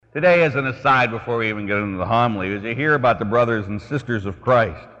Today, as an aside, before we even get into the homily, as you hear about the brothers and sisters of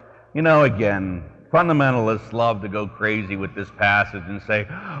Christ, again, fundamentalists love to go crazy with this passage and say,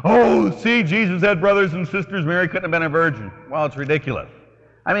 oh, see, Jesus had brothers and sisters, Mary couldn't have been a virgin. Well, it's ridiculous.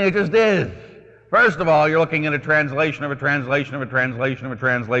 I mean, it just is. First of all, you're looking at a translation of a translation of a translation of a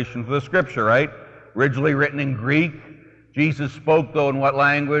translation for the Scripture, right? Originally written in Greek. Jesus spoke, though, in what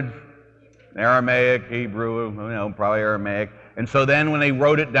language? Aramaic, Hebrew, probably Aramaic. And so then when they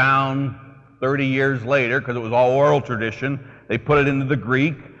wrote it down 30 years later, because it was all oral tradition, they put it into the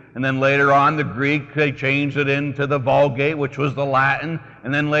Greek. And then later on, the Greek, they changed it into the Vulgate, which was the Latin.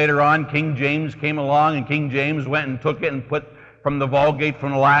 And then later on, King James came along, and King James went and took it and put from the Vulgate,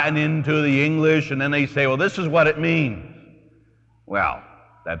 from the Latin into the English. And then they say, well, this is what it means. Well,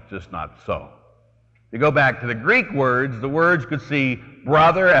 that's just not so. You go back to the Greek words, the words could see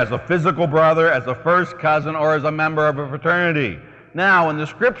brother as a physical brother, as a first cousin, or as a member of a fraternity. Now, when the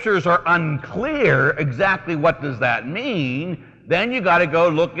Scriptures are unclear exactly what does that mean, then you got to go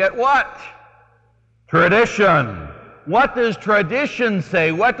look at what? Tradition. What does tradition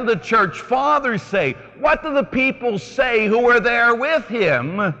say? What do the church fathers say? What do the people say who were there with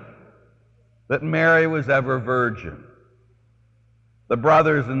him that Mary was ever virgin? The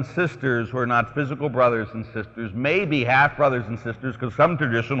brothers and sisters who are not physical brothers and sisters may be half brothers and sisters, because some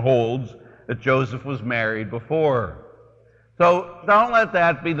tradition holds that Joseph was married before. So don't let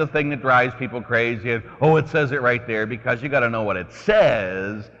that be the thing that drives people crazy. Oh, it says it right there, because you got to know what it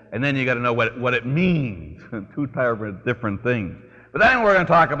says, and then you got to know what it means. Two different things. But then we're going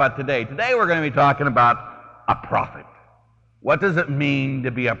to talk about today. Today we're going to be talking about a prophet. What does it mean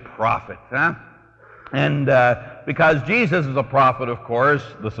to be a prophet? And because Jesus is a prophet, of course,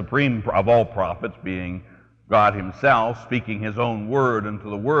 the supreme of all prophets, being God himself, speaking his own word into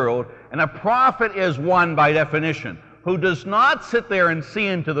the world. And a prophet is one, by definition, who does not sit there and see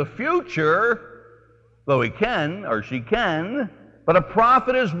into the future, though he can or she can, but a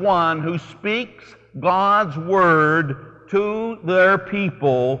prophet is one who speaks God's word to their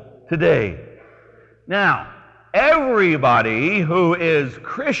people today. Now, everybody who is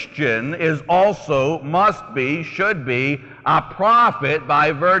Christian is also, must be, should be, a prophet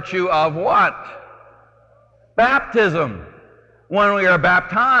by virtue of what? Baptism. When we are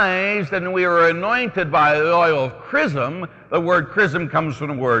baptized and we are anointed by the oil of chrism, the word chrism comes from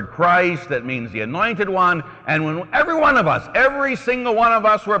the word Christ, that means the anointed one, and when every one of us, every single one of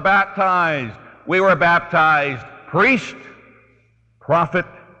us were baptized, we were baptized priest, prophet,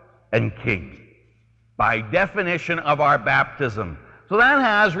 and king, by definition of our baptism. So that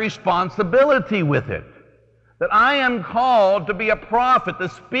has responsibility with it, that I am called to be a prophet, to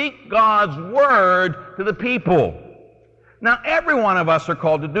speak God's word to the people. Now, every one of us are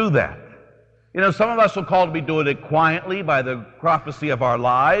called to do that. Some of us are called to be doing it quietly by the prophecy of our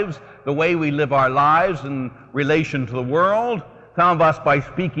lives, the way we live our lives in relation to the world. Some of us by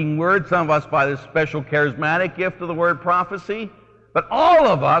speaking words, some of us by the special charismatic gift of the word prophecy. But all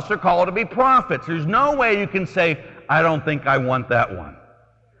of us are called to be prophets. There's no way you can say, I don't think I want that one.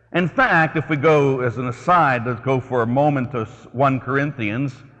 In fact, if we go, as an aside, let's go for a moment to 1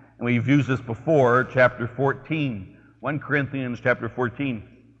 Corinthians, and we've used this before, chapter 14. 1 Corinthians chapter 14.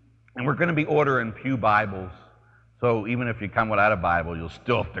 And we're going to be ordering pew Bibles. So even if you come without a Bible, you'll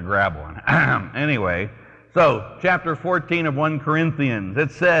still have to grab one. Anyway, so chapter 14 of 1 Corinthians, it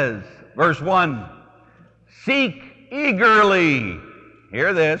says, verse 1, seek eagerly,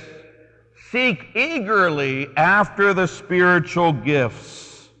 hear this, seek eagerly after the spiritual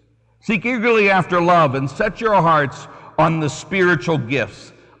gifts. Seek eagerly after love, and set your hearts on the spiritual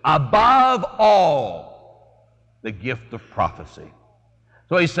gifts. Above all, the gift of prophecy.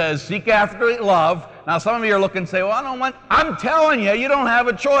 So he says, seek after love. Now some of you are looking and say, well, I don't want, I'm telling you, you don't have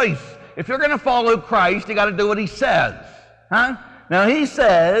a choice. If you're going to follow Christ, you got to do what he says. Now he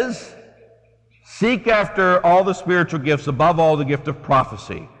says, seek after all the spiritual gifts, above all the gift of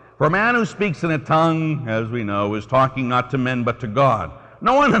prophecy. For a man who speaks in a tongue, as we know, is talking not to men but to God.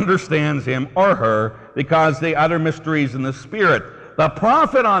 No one understands him or her, because they utter mysteries in the Spirit. The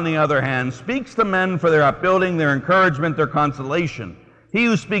prophet, on the other hand, speaks to men for their upbuilding, their encouragement, their consolation. He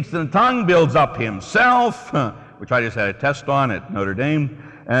who speaks in a tongue builds up himself, which I just had a test on at Notre Dame,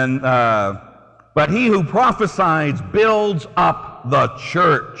 but he who prophesies builds up the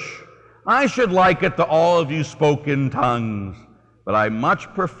church. I should like it to all of you spoke in tongues, but I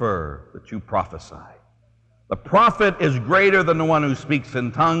much prefer that you prophesy. The prophet is greater than the one who speaks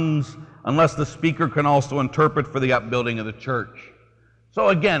in tongues, unless the speaker can also interpret for the upbuilding of the church. So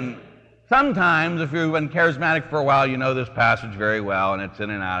again, sometimes if you've been charismatic for a while, you know this passage very well, and it's in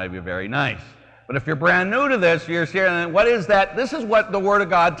and out of you very nice. But if you're brand new to this, you're saying, what is that? This is what the Word of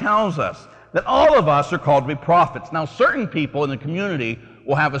God tells us, that all of us are called to be prophets. Now, certain people in the community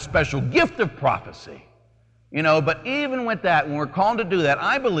will have a special gift of prophecy, but even with that, when we're called to do that,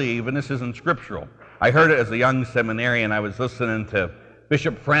 I believe, and this isn't scriptural, I heard it as a young seminarian. I was listening to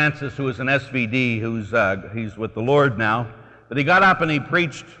Bishop Francis, who is an SVD, he's with the Lord now, but he got up and he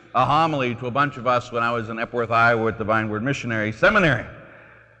preached a homily to a bunch of us when I was in Epworth, Iowa at Divine Word Missionary Seminary.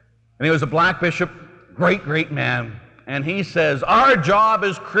 And he was a black bishop, great, great man. And he says, our job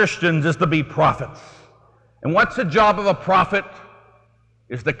as Christians is to be prophets. And what's the job of a prophet?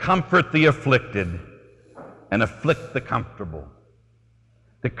 Is to comfort the afflicted and afflict the comfortable.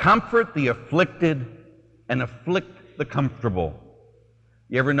 To comfort the afflicted and afflict the comfortable.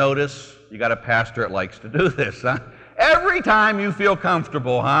 You ever notice you got a pastor that likes to do this, huh? Every time you feel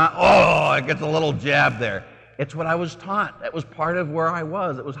comfortable, huh? Oh, it gets a little jab there. It's what I was taught. That was part of where I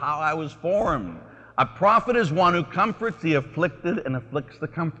was. It was how I was formed. A prophet is one who comforts the afflicted and afflicts the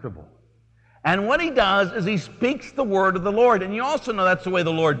comfortable. And what he does is he speaks the word of the Lord. And you also know that's the way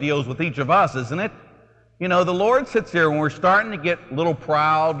the Lord deals with each of us, isn't it? The Lord sits here when we're starting to get a little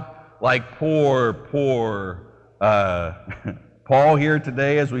proud, like poor Paul here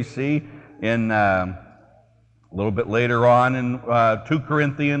today, as we see in a little bit later on in 2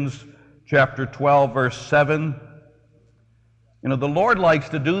 Corinthians chapter 12, verse 7. The Lord likes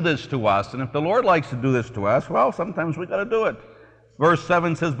to do this to us, and if the Lord likes to do this to us, well, sometimes we got to do it. Verse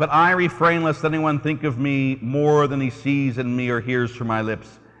 7 says, but I refrain lest anyone think of me more than he sees in me or hears from my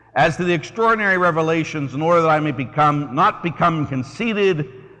lips. As to the extraordinary revelations, in order that I may not become conceited,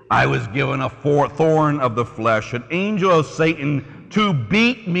 I was given a thorn of the flesh, an angel of Satan, to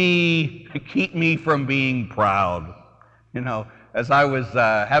beat me, to keep me from being proud. As I was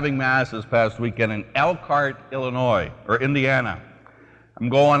having Mass this past weekend in Elkhart, Indiana,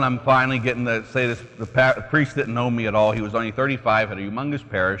 I'm finally getting to say this. The priest didn't know me at all. He was only 35, had a humongous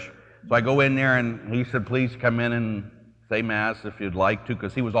parish. So I go in there, and he said, please come in and say Mass if you'd like to,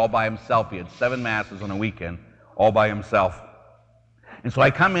 because he was all by himself. He had 7 Masses on a weekend, all by himself. And so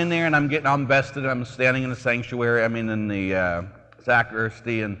I come in there, and I'm getting all vested, and I'm standing in the sanctuary, in the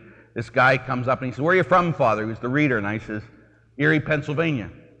sacristy, and this guy comes up, and he says, where are you from, Father? He was the reader, and I says, Erie, Pennsylvania.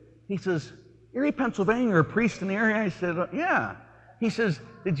 He says, Erie, Pennsylvania, you're a priest in the area? I said, yeah. He says,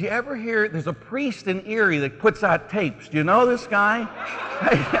 did you ever hear, there's a priest in Erie that puts out tapes. Do you know this guy?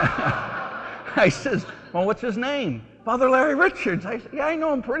 I says, well, what's his name? Father Larry Richards. I said, yeah, I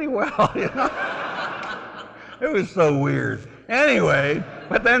know him pretty well. It was so weird. Anyway,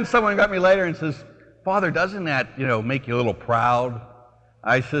 but then someone got me later and says, Father, doesn't that, make you a little proud?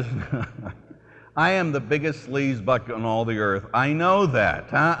 I says, I am the biggest sleaze bucket on all the earth. I know that.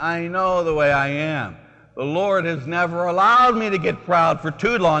 Huh? I know the way I am. The Lord has never allowed me to get proud for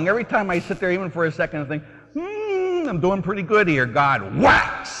too long. Every time I sit there, even for a second, I think, I'm doing pretty good here. God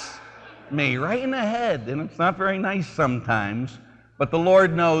whacks me right in the head. And it's not very nice sometimes, but the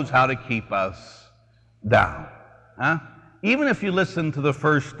Lord knows how to keep us down. Huh? Even if you listen to the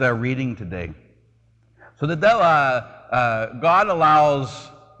first reading today. So God allows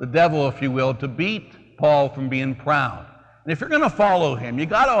the devil, if you will, to beat Paul from being proud. And if you're going to follow him, you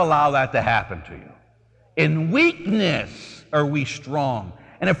got to allow that to happen to you. In weakness are we strong.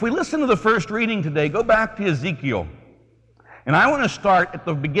 And if we listen to the first reading today, go back to Ezekiel. And I want to start at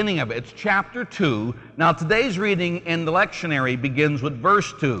the beginning of it. It's chapter 2. Now, today's reading in the lectionary begins with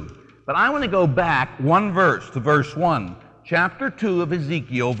verse 2. But I want to go back one verse to verse 1. Chapter 2 of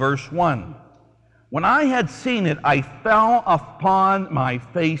Ezekiel, verse 1. When I had seen it, I fell upon my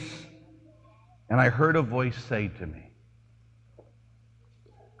face, and I heard a voice say to me.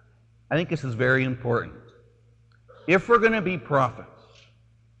 I think this is very important. If we're going to be prophets,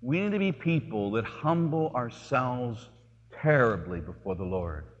 we need to be people that humble ourselves terribly before the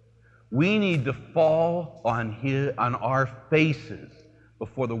Lord. We need to fall on our faces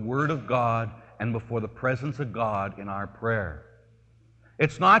before the Word of God and before the presence of God in our prayer.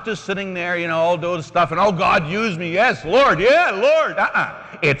 It's not just sitting there, all doing stuff, and, oh, God, use me. Yes, Lord. Yeah, Lord.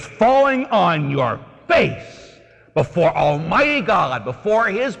 It's falling on your face before Almighty God, before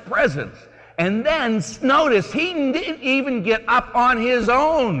His presence. And then, notice, he didn't even get up on his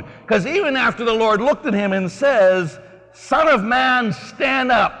own. Because even after the Lord looked at him and says, Son of man,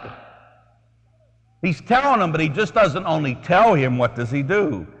 stand up. He's telling him, but he just doesn't only tell him. What does he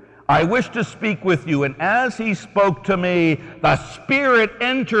do? I wish to speak with you. And as he spoke to me, the Spirit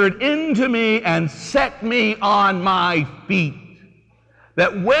entered into me and set me on my feet.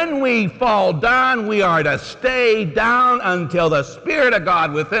 That when we fall down, we are to stay down until the Spirit of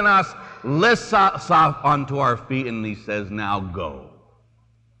God within us lifts us up onto our feet, and he says, now go.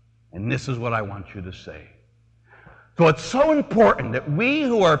 and this is what I want you to say. So it's so important that we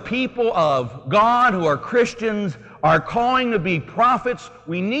who are people of God, who are Christians, are calling to be prophets.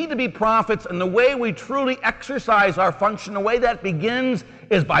 We need to be prophets, and the way we truly exercise our function, the way that begins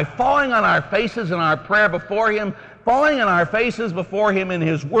is by falling on our faces in our prayer before Him, falling on our faces before Him in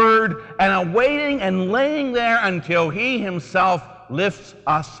His Word, and awaiting and laying there until He Himself lifts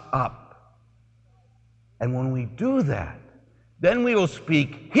us up. And when we do that, then we will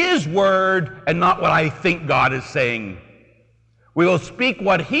speak His Word and not what I think God is saying. We will speak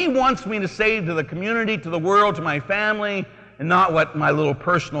what He wants me to say to the community, to the world, to my family, and not what my little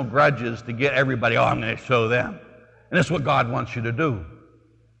personal grudge is to get everybody, oh, I'm going to show them. And that's what God wants you to do.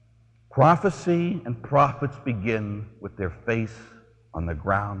 Prophecy and prophets begin with their face on the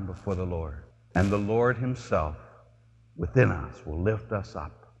ground before the Lord. And the Lord Himself within us will lift us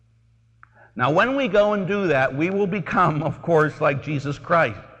up. Now, when we go and do that, we will become, of course, like Jesus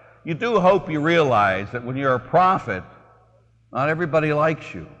Christ. You do hope you realize that when you're a prophet, not everybody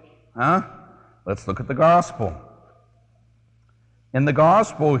likes you. Huh? Let's look at the gospel. In the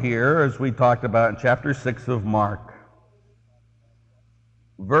gospel here, as we talked about in chapter 6 of Mark,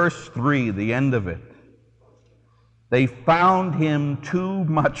 verse 3, the end of it, they found Him too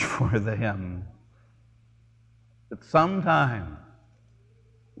much for them. That sometime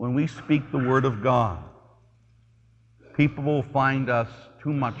when we speak the Word of God, people will find us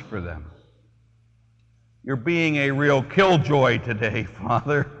too much for them. You're being a real killjoy today,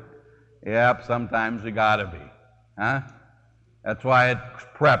 Father. Yep, sometimes you gotta be. Huh? That's why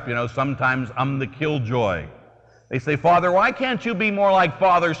at prep, sometimes I'm the killjoy. They say, Father, why can't you be more like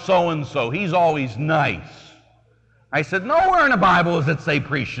Father so-and-so? He's always nice. I said, nowhere in the Bible does it say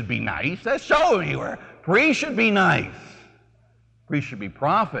priests should be nice. That's showing you where priests should be nice. Priests should be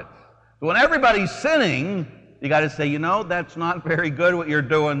prophets. So when everybody's sinning, you got to say, that's not very good what you're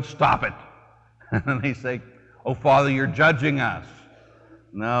doing. Stop it. And they say, oh, Father, you're judging us.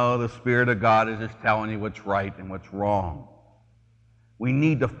 No, the Spirit of God is just telling you what's right and what's wrong. We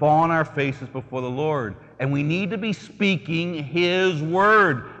need to fall on our faces before the Lord, and we need to be speaking His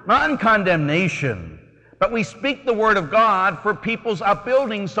Word, not in condemnation, but we speak the Word of God for people's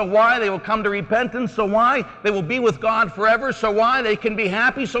upbuilding. So why? They will come to repentance. So why? They will be with God forever. So why? They can be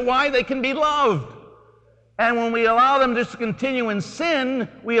happy. So why? They can be loved. And when we allow them just to continue in sin,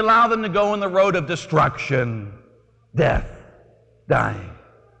 we allow them to go on the road of destruction, death, dying.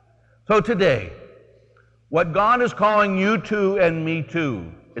 So today, what God is calling you to and me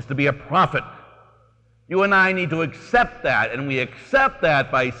to is to be a prophet. You and I need to accept that, and we accept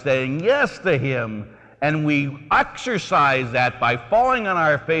that by saying yes to Him. And we exercise that by falling on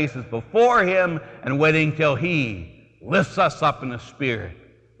our faces before Him and waiting till He lifts us up in the Spirit,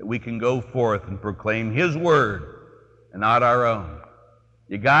 that we can go forth and proclaim His Word and not our own.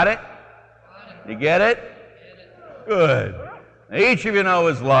 You got it? You get it? Good. Each of you know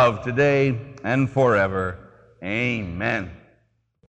is loved today and forever. Amen.